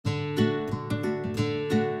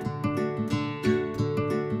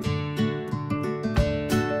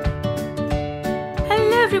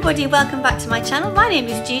everybody, welcome back to my channel. My name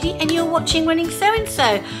is Judy and you're watching Running So and So,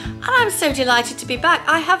 and I'm so delighted to be back.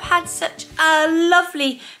 I have had such a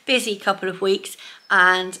lovely busy couple of weeks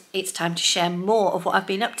and it's time to share more of what I've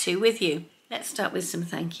been up to with you. Let's start with some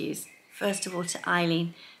thank yous. First of all to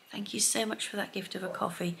Eileen, thank you so much for that gift of a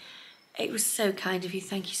coffee. It was so kind of you.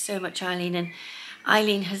 Thank you so much, Eileen. And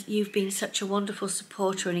Eileen, you've been such a wonderful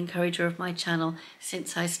supporter and encourager of my channel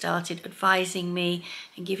since I started, advising me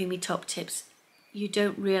and giving me top tips. You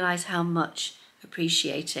don't realise how much I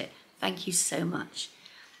appreciate it. Thank you so much.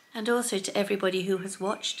 And also to everybody who has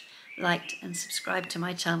watched, liked and subscribed to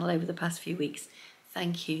my channel over the past few weeks.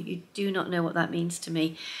 Thank you. You do not know what that means to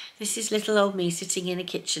me. This is little old me sitting in a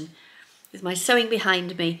kitchen with my sewing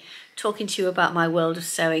behind me, talking to you about my world of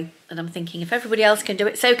sewing. And I'm thinking, if everybody else can do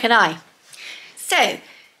it, so can I. So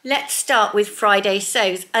let's start with Friday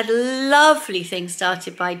Sews. A lovely thing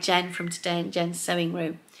started by Jen from Today in Jen's Sewing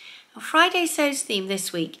Room. Now, Friday Sews theme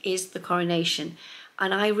this week is the coronation.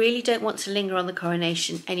 And I really don't want to linger on the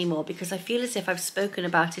coronation anymore because I feel as if I've spoken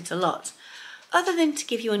about it a lot, other than to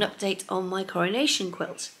give you an update on my coronation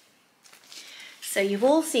quilt. So you've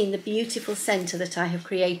all seen the beautiful centre that I have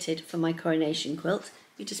created for my coronation quilt.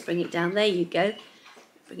 You just bring it down, there you go.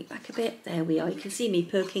 Bring it back a bit, there we are. You can see me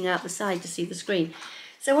poking out the side to see the screen.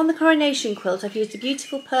 So on the coronation quilt I've used a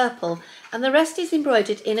beautiful purple and the rest is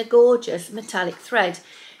embroidered in a gorgeous metallic thread.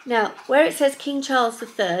 Now where it says King Charles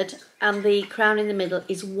III and the crown in the middle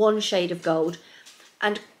is one shade of gold,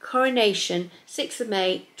 and coronation 6th of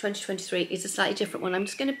May 2023 is a slightly different one. I'm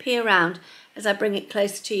just going to pee around as I bring it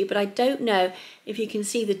closer to you, but I don't know if you can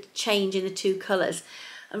see the change in the two colours.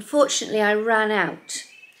 Unfortunately I ran out,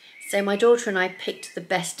 so my daughter and I picked the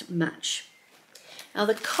best match. Now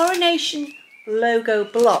the coronation logo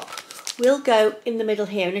block will go in the middle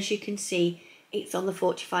here, and as you can see it's on the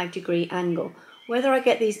 45-degree angle. Whether I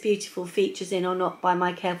get these beautiful features in or not by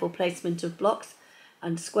my careful placement of blocks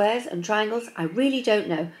and squares and triangles, I really don't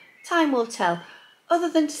know. Time will tell, other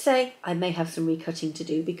than to say I may have some recutting to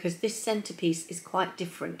do because this centrepiece is quite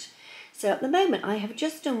different. So at the moment I have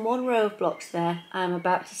just done one row of blocks there and I'm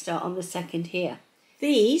about to start on the second here.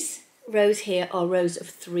 These rows here are rows of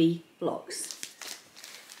 3 blocks.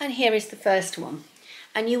 And here is the first one.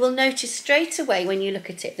 And you will notice straight away when you look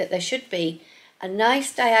at it that there should be a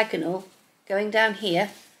nice diagonal going down here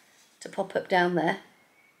to pop up down there.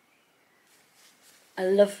 A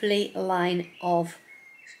lovely line of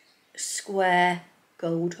square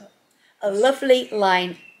gold. A lovely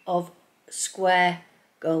line of square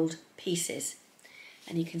gold pieces.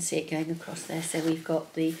 And you can see it going across there. So we've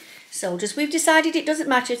got the soldiers. We've decided it doesn't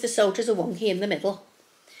matter if the soldiers are wonky in the middle,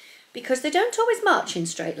 because they don't always march in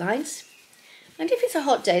straight lines. And if it's a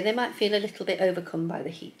hot day, they might feel a little bit overcome by the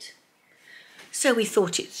heat. So we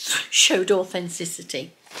thought it showed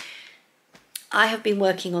authenticity. I have been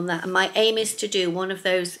working on that, and my aim is to do one of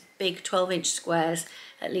those big 12-inch squares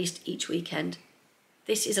at least each weekend.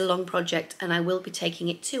 This is a long project and I will be taking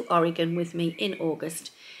it to Oregon with me in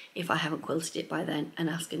August if I haven't quilted it by then, and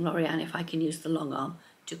asking Loriann if I can use the long arm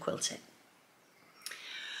to quilt it.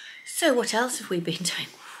 So what else have we been doing?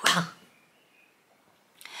 Well,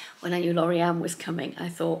 when I knew Loriann was coming, I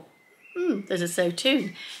thought, there's a sew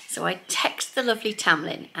tune. So I texted the lovely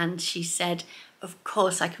Tamlin and she said, of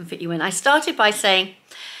course I can fit you in. I started by saying,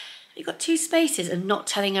 you've got 2 spaces, and not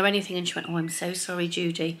telling her anything. And she went, oh, I'm so sorry,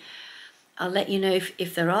 Judy. I'll let you know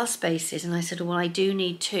if there are spaces. And I said, well, I do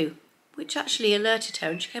need 2, which actually alerted her.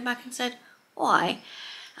 And she came back and said, why?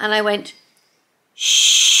 And I went,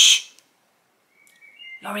 shh,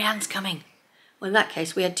 Loriann's coming. Well, in that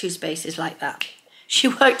case, we had 2 spaces like that. She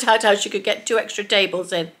worked out how she could get 2 extra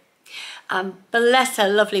tables in. Bless her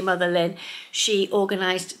lovely mother Lynn, she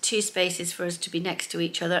organised 2 spaces for us to be next to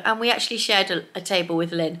each other, and we actually shared a table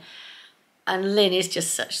with Lynn. And Lynn is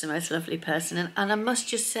just such the most lovely person, and I must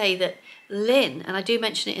just say that Lynn, and I do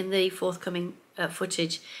mention it in the forthcoming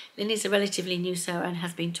footage, Lynn is a relatively new sewer and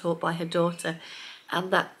has been taught by her daughter,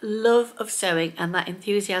 and that love of sewing and that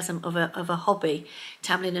enthusiasm of a hobby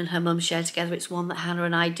Tamlin and her mum share together, it's one that Hannah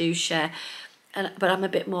and I do share. But I'm a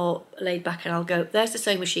bit more laid back and I'll go, there's the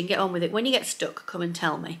sewing machine, get on with it. When you get stuck, come and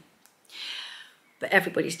tell me. But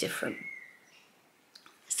everybody's different.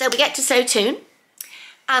 So we get to sew tune.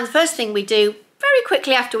 And the first thing we do very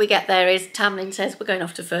quickly after we get there is Tamlin says we're going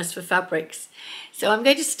off to First for Fabrics. So I'm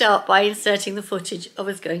going to start by inserting the footage of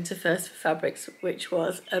us going to First for Fabrics, which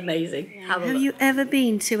was amazing. Yeah. Have you ever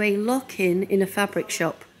been to a lock-in in a fabric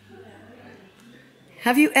shop?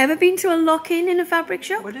 Have you ever been to a lock-in in a fabric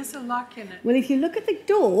shop? What is a lock-in? Well, if you look at the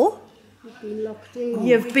door, you've been locked in.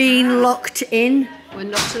 You've been locked in. We're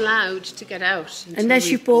not allowed to get out unless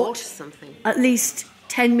you bought something. At least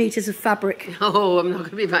 10 metres of fabric. Oh, I'm not going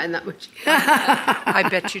to be buying that much. I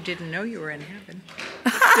bet you didn't know you were in heaven.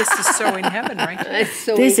 This is sewing heaven, right?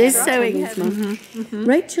 This is sewing heaven.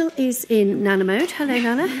 Rachel is in Nana mode. Hello,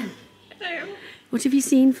 Nana. Hello. What have you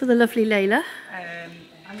seen for the lovely Layla?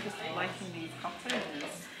 I'm just liking these cocktails.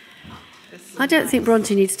 I don't think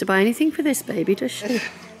Bronte needs to buy anything for this baby, does she?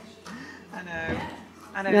 I know.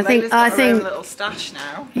 I know. I think- Layla's got I her think- own little stash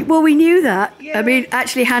now. Well, we knew that. Yeah. I mean,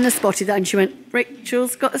 actually, Hannah spotted that and she went,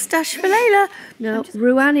 Rachel's got a stash for Layla. No,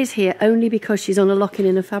 Ruan is here only because she's on a lock-in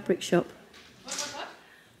in a fabric shop.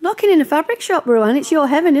 Lock-in in a fabric shop, Ruan. It's your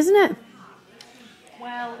heaven, isn't it?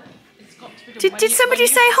 Well, it's got to be Did somebody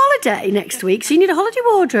say holiday next week? So you need a holiday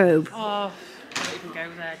wardrobe. Oh, don't even go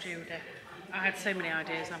there, Judi. I had so many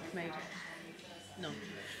ideas, I've made none.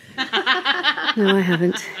 No, I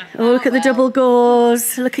haven't. Oh, look at the double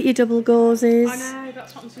gauze. Look at your double gauzes. I know,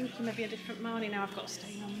 that's what I'm thinking. Maybe a different Marnie now. I've got to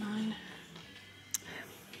stay on mine.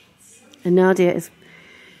 And Nadia is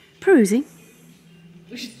perusing.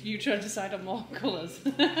 You try to decide on more colours.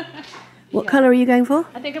 What colour are you going for?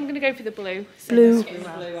 I think I'm going to go for the blue. Blue.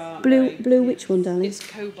 Blue, Blue, which one, darling? It's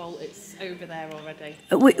cobalt. It's over there already.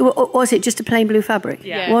 Was it just a plain blue fabric?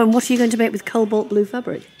 Yeah. Well, and what are you going to make with cobalt blue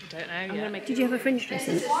fabric? I don't know yet. Did you have a fringe dress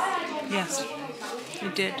in it? Yes, I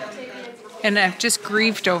did. And I've just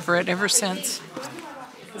grieved over it ever since.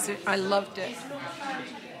 Because I loved it.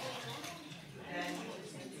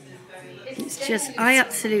 It's just, I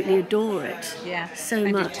absolutely adore it. Yeah, So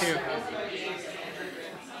I much. do too.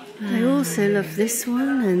 I also love this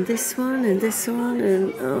one and this one and this one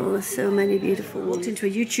and oh, so many beautiful ones. Walked into a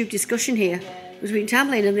YouTube discussion here between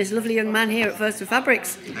Tamlin and this lovely young man here at First for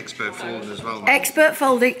Fabrics. Expert folding as well. Expert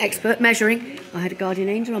folding, expert measuring. I had a guardian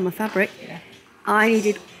angel on my fabric. I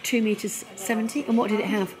needed 2 metres 70, and what did it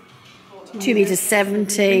have? 2 metres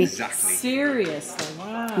 70. Exactly. Seriously,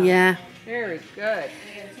 wow. Yeah, Very good.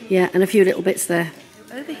 yeah, and a few little bits there.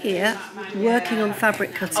 Over here, working on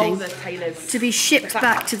fabric cutting The tailors. to be shipped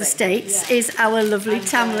back to the States is our lovely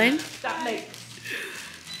Tamlin.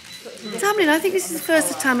 Tamlin, I think this is the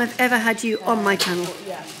first time I've ever had you on my channel.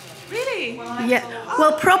 Really? Yeah,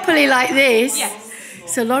 well, properly like this. Yes.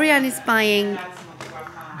 So Loriann is buying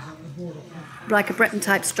like a Breton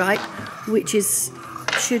type stripe, which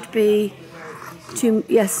should be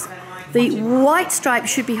yes. The white stripe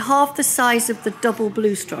should be half the size of the double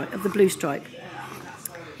blue stripe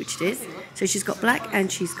which it is. So she's got black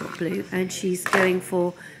and she's got blue, and she's going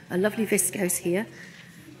for a lovely viscose here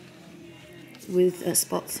with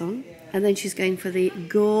spots on, and then she's going for the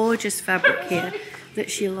gorgeous fabric here that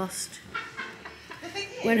she lost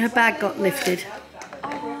when her bag got lifted.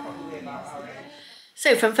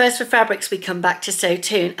 So from First for Fabrics we come back to Sew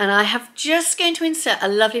Toon, and I have just going to insert a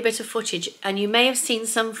lovely bit of footage, and you may have seen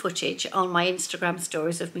some footage on my Instagram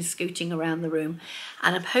stories of me scooting around the room,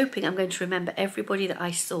 and I'm hoping I'm going to remember everybody that I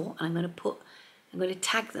saw, and I'm going to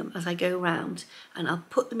tag them as I go around, and I'll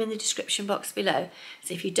put them in the description box below.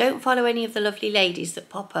 So if you don't follow any of the lovely ladies that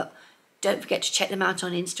pop up, don't forget to check them out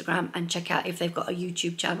on Instagram and check out if they've got a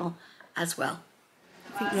YouTube channel as well.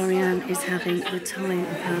 I think Loriann is having the time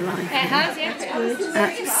of her life. It has, yeah.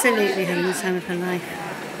 Absolutely having the time of her life.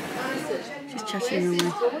 Just chatting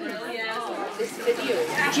away.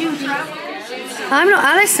 Judi. I'm not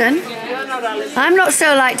Alison. You're not Alice. I'm not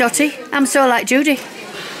so like Dottie. I'm so like Judi.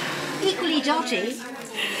 Equally Dotty.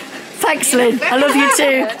 Thanks, Lynn. I love you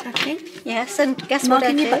too. Okay. Yes, and guess what I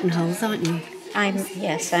Marking your did? buttonholes, aren't you? I'm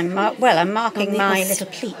marking On the my os- little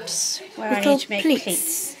pleats where I Little need to make pleats.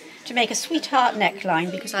 pleats to make a sweetheart neckline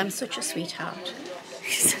because I'm such a sweetheart.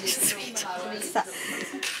 Such a sweet. It's that-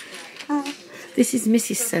 This is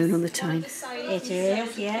Mrs. Sewn on the time. It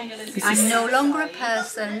is, yes. I'm no longer a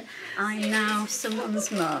person. I'm now someone's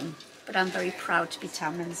mum. But I'm very proud to be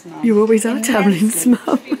Tamlin's mum. You always are Tamlin's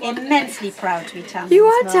mum. Immensely proud to be Tamlin's You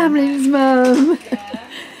are mum. Tamlin's mum.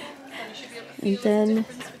 And then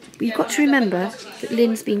you've got to remember that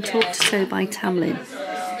Lynn's been taught to sew by Tamlin.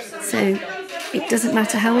 So it doesn't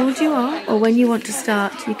matter how old you are or when you want to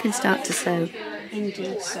start, you can start to sew.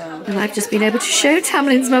 Indeed so. And I've just been able to show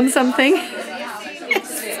Tamlin's mum something.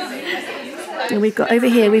 And we've got over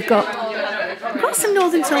here, we've got some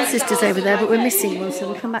Northern Soul sisters over there, but we're missing one, so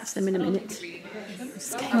we'll come back to them in a minute.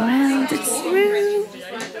 Just going round the room.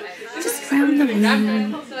 Just round the room.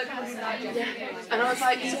 And I was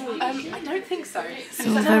like, I don't think so. It's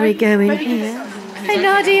all very going here. Hey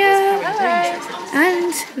Nadia!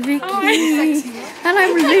 And Vicky! And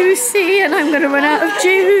I'm Lucy, and I'm going to run out of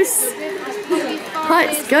juice.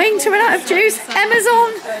 It's going to run out of juice. Emma's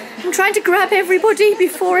on. I'm trying to grab everybody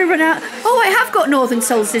before I run out. Oh, I have got Northern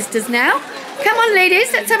Soul sisters now. Come on,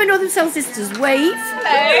 ladies, let's have a Northern Soul Sisters wave.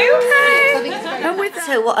 Hello. Hey. And with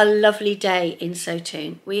so what a lovely day in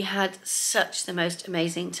Sotoon. We had such the most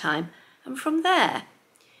amazing time. And from there,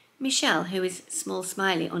 Michelle, who is Small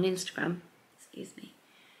Smiley on Instagram, excuse me,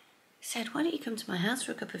 said, why don't you come to my house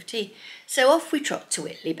for a cup of tea? So off we trot to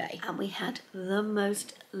Whitley Bay, and we had the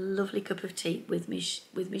most lovely cup of tea with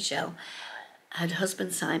Michelle, her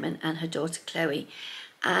husband Simon and her daughter Chloe.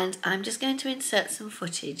 And I'm just going to insert some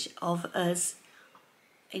footage of us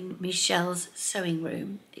in Michelle's sewing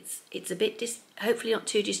room. It's a bit, hopefully not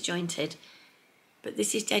too disjointed, but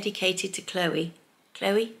this is dedicated to Chloe.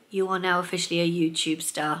 Chloe, you are now officially a YouTube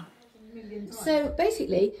star. So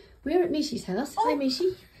basically, we're at Mishi's house. Hi,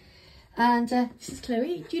 Mishi. And this is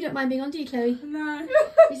Chloe. You don't mind being on, do you, Chloe? No.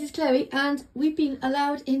 This is Chloe, and we've been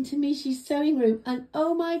allowed into Mishi's sewing room, and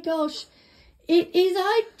oh my gosh, it is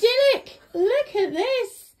idyllic. Look at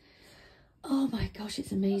this. Oh my gosh,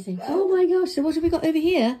 it's amazing. Oh my gosh, so what have we got over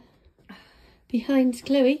here? Behind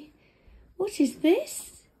Chloe. What is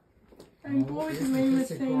this?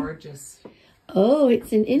 It's gorgeous. Oh,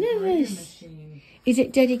 it's an Innovis. Is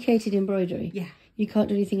it dedicated embroidery? Yeah. You can't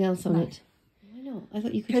do anything else on it? Why not? I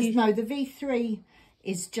thought you could use... No, the V3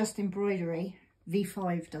 is just embroidery.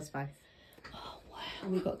 V5 does both. Oh, wow.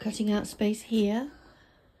 And we've got cutting out space here.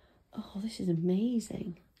 Oh, this is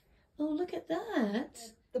amazing. Oh, look at that.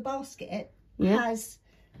 The basket Yeah. has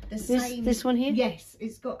the same... This one here? Yes,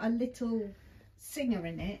 it's got a little singer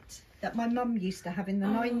in it that my mum used to have in the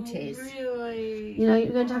 90s. Really? You know what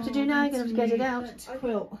you're going to have to do now? You're going to have to get it out.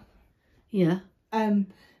 Quilt. Yeah.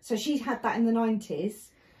 So she had that in the 90s,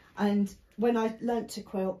 and when I learnt to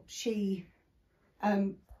quilt, she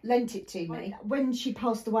lent it to me. When she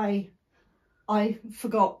passed away, I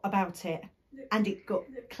forgot about it, and it got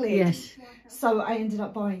cleared. Yes. So I ended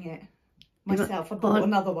up buying it myself. I bought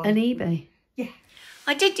another one. On eBay? Yeah.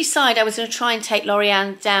 I did decide I was going to try and take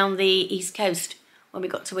Loriann down the east coast when we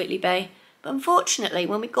got to Whitley Bay. But unfortunately,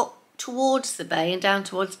 when we got towards the bay and down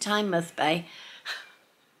towards Tynemouth Bay,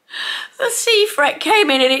 the sea fret came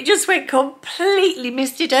in and it just went completely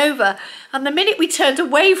misted over. And the minute we turned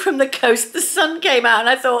away from the coast, the sun came out, and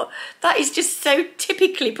I thought, that is just so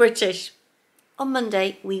typically British. On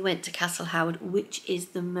Monday, we went to Castle Howard, which is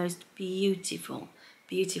the most beautiful,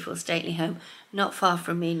 beautiful stately home, not far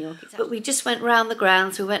from me in York. But we just went round the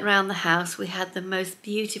grounds, we went round the house, we had the most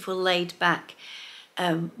beautiful laid back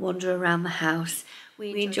wander around the house.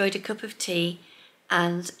 We enjoyed a cup of tea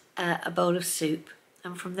and a bowl of soup,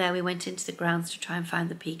 and from there we went into the grounds to try and find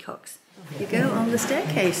the peacocks. You go on the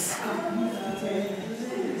staircase.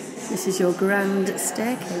 This is your grand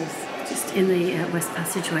staircase, just in the west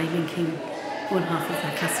passageway, linking one half of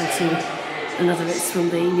the castle to another. It's from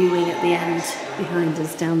the new wing at the end behind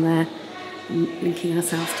us down there, linking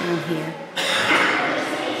ourselves down here.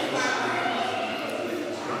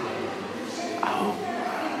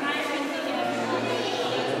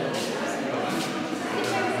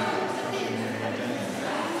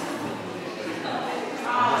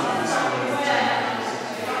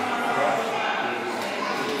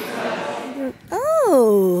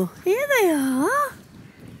 Oh, here they are.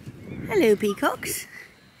 Hello, peacocks.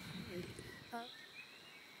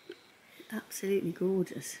 Absolutely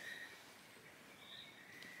gorgeous.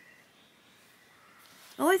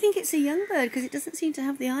 Oh, I think it's a young bird because it doesn't seem to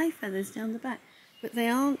have the eye feathers down the back. But they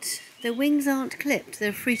aren't, their wings aren't clipped.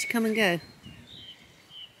 They're free to come and go.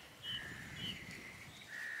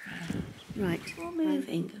 Right, we're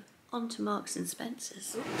moving on to Marks and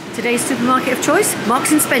Spencer's. Today's supermarket of choice,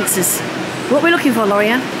 Marks and Spencer's. What we're looking for,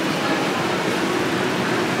 Loriann?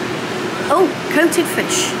 Oh, coated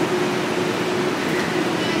fish.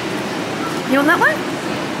 You want that one?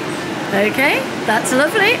 Okay, that's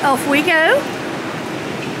lovely. Off we go.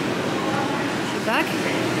 She's back.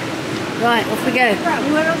 Right, off we go. Right,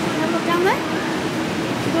 where else do we have a look down there?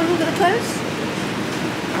 You want to look at the clothes?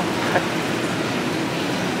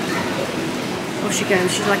 Off she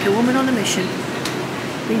goes. She's like a woman on a mission.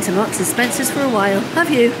 Been to Marks and Spencer's for a while. Have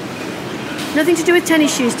you? Nothing to do with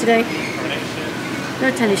tennis shoes today. No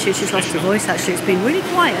tennis shoes. She's lost her voice actually. It's been really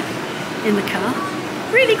quiet in the car.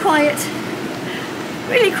 Really quiet.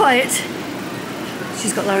 Really quiet.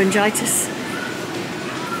 She's got laryngitis.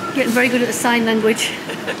 Getting very good at the sign language.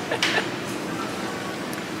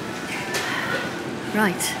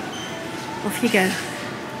 Right. Off you go.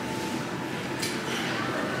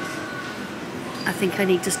 I think I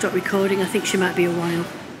need to stop recording. I think she might be a while.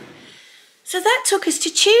 So that took us to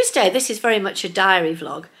Tuesday. This is very much a diary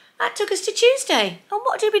vlog. That took us to Tuesday. And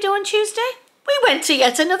what did we do on Tuesday? We went to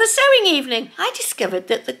yet another sewing evening. I discovered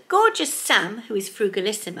that the gorgeous Sam, who is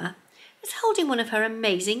Frugalissima, was holding one of her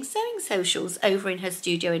amazing sewing socials over in her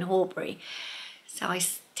studio in Horbury. So I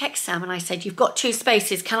text Sam and I said, "You've got 2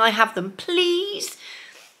 spaces, can I have them, please?"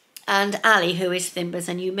 And Ali, who is Thimbers,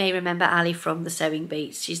 and you may remember Ali from the Sewing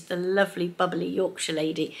Bee. She's the lovely, bubbly Yorkshire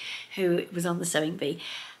lady who was on the Sewing Bee.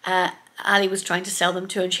 Ali was trying to sell them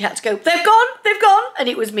to her and she had to go, "They've gone, they've gone." And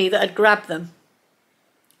it was me that had grabbed them.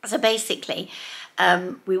 So basically,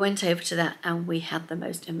 we went over to that and we had the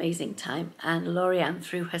most amazing time. And Loriann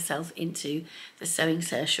threw herself into the sewing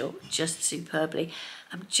social just superbly.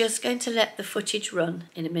 I'm just going to let the footage run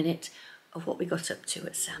in a minute of what we got up to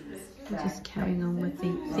at Sam's. Just carrying on with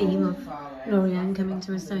the theme of Loriann coming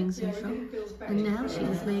to a sewing social. And now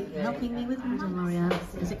she's helping me with them, Loriann.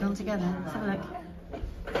 Has it gone together? Let's have a look.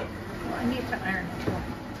 I need to iron.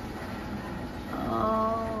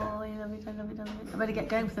 Oh, you love it, I love it, I love it. I better get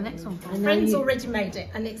going for the next one. Friend's already made it,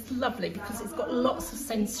 and it's lovely because it's got lots of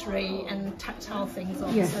sensory and tactile things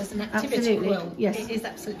on. Yes, so as an activity absolutely. quilt, Yes. it is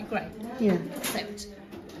absolutely great. Yeah. Except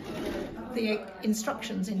the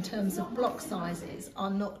instructions in terms of block sizes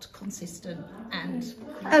are not consistent, and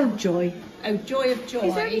Oh, joy. oh joy of joy.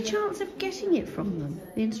 Is there any chance of getting it from them?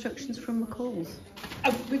 The instructions from McCall's?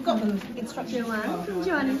 Oh, we've got them instructions. Joanne from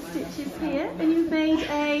Joanne Stitches here, and you've made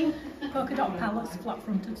a... Polka dot palace flat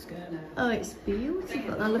fronted skirt. Oh, it's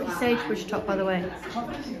beautiful. I love your sagebrush top, by the way.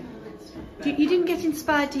 You didn't get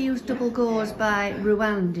inspired to use double gauze by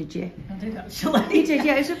Rowan, did you? I did actually. You did,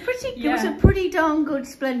 yeah. It was a pretty darn good,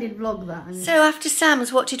 splendid vlog, that. So after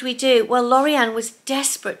Sam's, what did we do? Well, Loriann was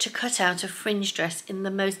desperate to cut out a fringe dress in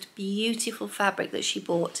the most beautiful fabric that she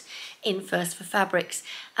bought in First for Fabrics.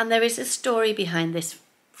 And there is a story behind this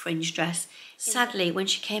fringe dress. Sadly, when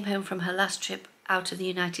she came home from her last trip out of the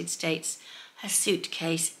United States, her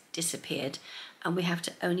suitcase disappeared, and we have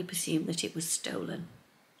to only presume that it was stolen.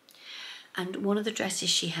 And one of the dresses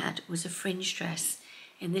she had was a fringe dress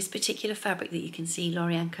in this particular fabric that you can see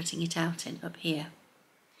Loriann cutting it out in up here.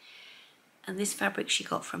 And this fabric she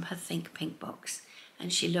got from her Think Pink box,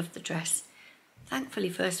 and she loved the dress. Thankfully,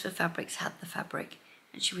 First for Fabrics had the fabric,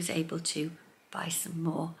 and she was able to buy some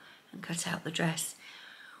more and cut out the dress.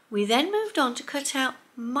 We then moved on to cut out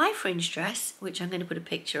my fringe dress, which I'm going to put a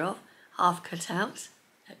picture of, half cut out,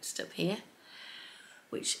 just up here,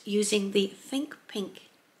 which using the Think Pink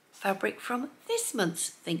fabric from this month's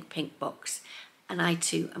Think Pink box. And I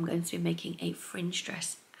too am going to be making a fringe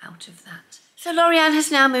dress out of that. So Loriann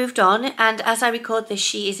has now moved on, and as I record this,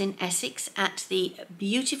 she is in Essex at the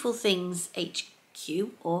Beautiful Things HQ,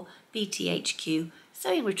 or BTHQ,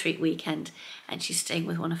 Sewing Retreat weekend, and she's staying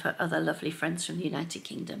with one of her other lovely friends from the United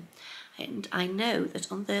Kingdom. And I know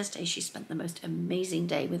that on Thursday she spent the most amazing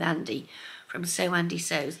day with Andy from Sew Andy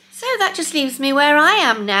Sews. So that just leaves me where I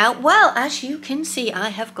am now. Well, as you can see, I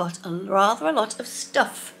have got rather a lot of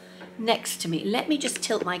stuff next to me. Let me just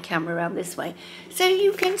tilt my camera around this way so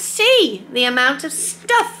you can see the amount of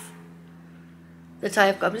stuff that I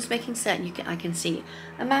have got. I'm just making certain I can see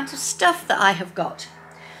the amount of stuff that I have got.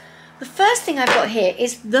 The first thing I've got here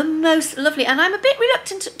is the most lovely, and I'm a bit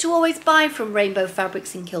reluctant to always buy from Rainbow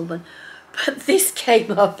Fabrics in Kilburn, but this came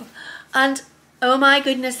up and oh my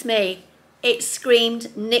goodness me, it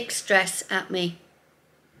screamed Nick's dress at me.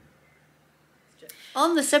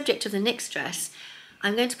 On the subject of the Nick's dress,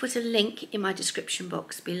 I'm going to put a link in my description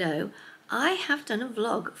box below. I have done a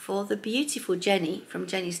vlog for the beautiful Jenny from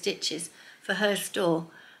Jenny Stitches for her store,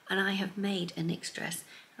 and I have made a Nick's dress.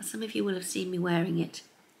 Now some of you will have seen me wearing it.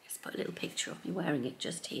 Let's put a little picture of me wearing it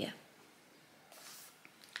just here.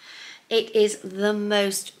 It is the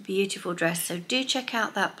most beautiful dress, so do check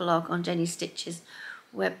out that blog on Jenny Stitches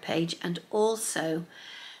webpage, and also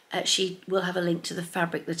she will have a link to the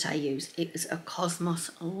fabric that I use. It is a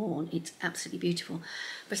Cosmos lawn. It's absolutely beautiful,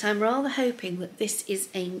 but I'm rather hoping that this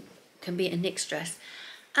can be a Nick's dress,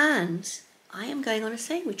 and I am going on a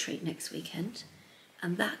sewing retreat next weekend,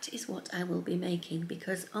 and that is what I will be making,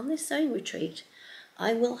 because on this sewing retreat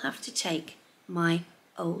I will have to take my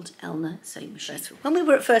old Elna sewing machine. When we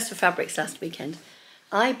were at First for Fabrics last weekend,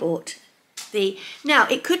 I bought now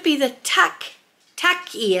it could be the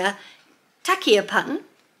Takia pattern.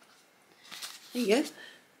 There you go.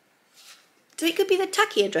 So it could be the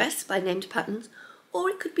Takia dress by Named Patterns, or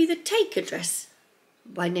it could be the Taika dress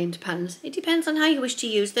by Named Patterns. It depends on how you wish to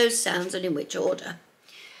use those sounds and in which order.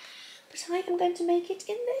 But I am going to make it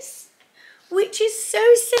in this, which is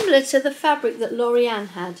so similar to the fabric that Loriann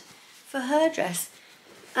had for her dress.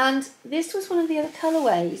 And this was one of the other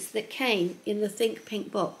colourways that came in the Think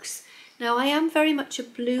Pink box. Now, I am very much a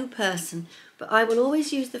blue person, but I will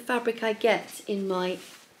always use the fabric I get in my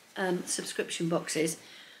subscription boxes,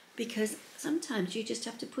 because sometimes you just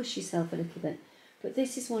have to push yourself a little bit. But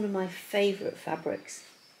this is one of my favourite fabrics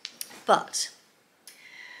But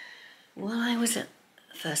while I was at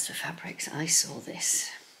First for Fabrics, I saw this.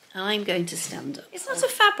 I'm going to stand up. It's not a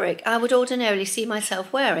fabric I would ordinarily see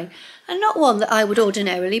myself wearing, and not one that I would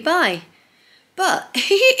ordinarily buy. But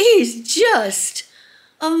it is just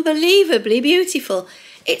unbelievably beautiful.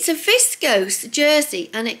 It's a viscose jersey,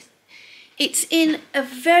 and it's in a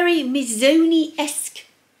very Mizoni-esque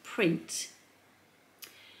print.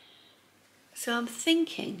 So I'm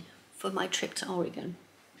thinking for my trip to Oregon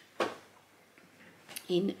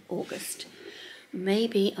in August,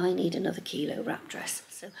 maybe I need another kilo wrap dress.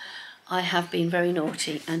 So I have been very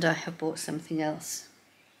naughty and I have bought something else.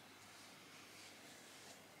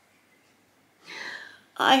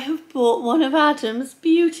 I have bought one of Adam's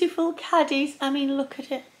beautiful caddies. I mean, look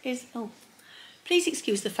at it. Oh, please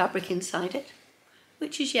excuse the fabric inside it,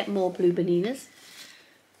 which is yet more blue bananas.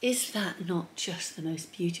 Is that not just the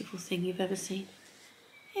most beautiful thing you've ever seen?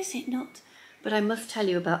 Is it not? But I must tell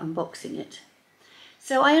you about unboxing it.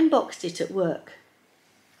 So I unboxed it at work.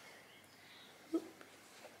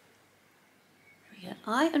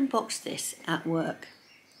 I unboxed this at work,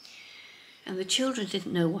 and the children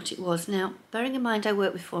didn't know what it was. Now, bearing in mind I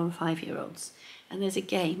work with 4 and 5-year-olds, and there's a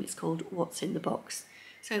game, it's called What's in the Box.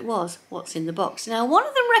 So it was What's in the Box. Now, one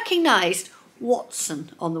of them recognised Watson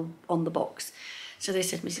on the box. So they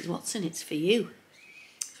said, Mrs. Watson, it's for you.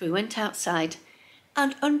 So we went outside,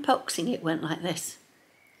 and unboxing it went like this.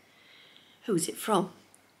 Who's it from?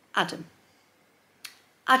 Adam.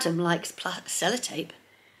 Adam likes sellotape.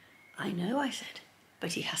 I know, I said,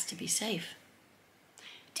 but he has to be safe.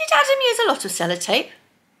 Did Adam use a lot of sellotape?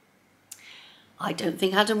 I don't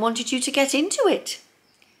think Adam wanted you to get into it.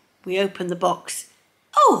 We open the box.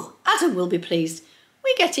 Oh, Adam will be pleased.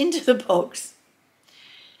 We get into the box.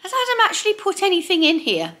 Has Adam actually put anything in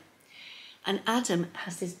here? And Adam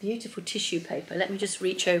has this beautiful tissue paper. Let me just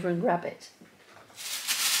reach over and grab it.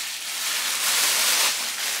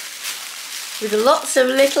 With lots of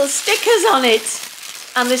little stickers on it.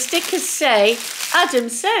 And the stickers say, Adam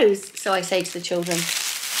sews. So I say to the children,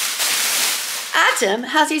 Adam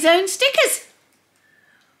has his own stickers.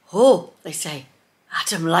 Oh, they say,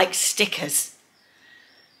 Adam likes stickers.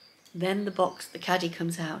 Then the caddy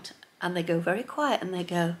comes out, and they go very quiet and they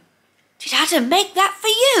go, did Adam make that for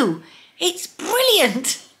you? It's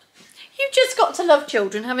brilliant. You've just got to love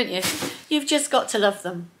children, haven't you? You've just got to love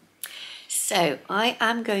them. So I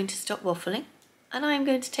am going to stop waffling, and I am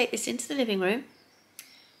going to take this into the living room.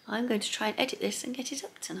 I'm going to try and edit this and get it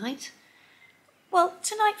up tonight. Well,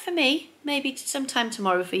 tonight for me, maybe sometime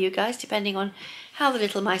tomorrow for you guys, depending on how the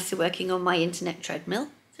little mice are working on my internet treadmill.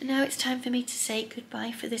 So now it's time for me to say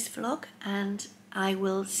goodbye for this vlog, and I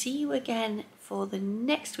will see you again for the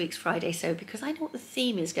next week's Friday. So because I know what the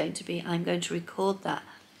theme is going to be, I'm going to record that,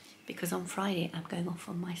 because on Friday I'm going off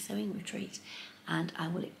on my sewing retreat, and I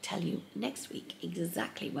will tell you next week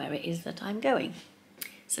exactly where it is that I'm going.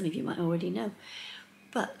 Some of you might already know.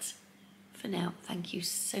 But for now, thank you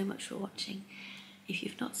so much for watching. If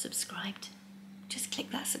you've not subscribed, just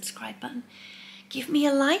click that subscribe button. Give me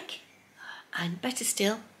a like, and better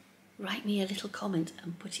still, write me a little comment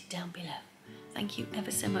and put it down below. Thank you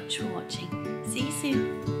ever so much for watching. See you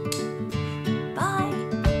soon.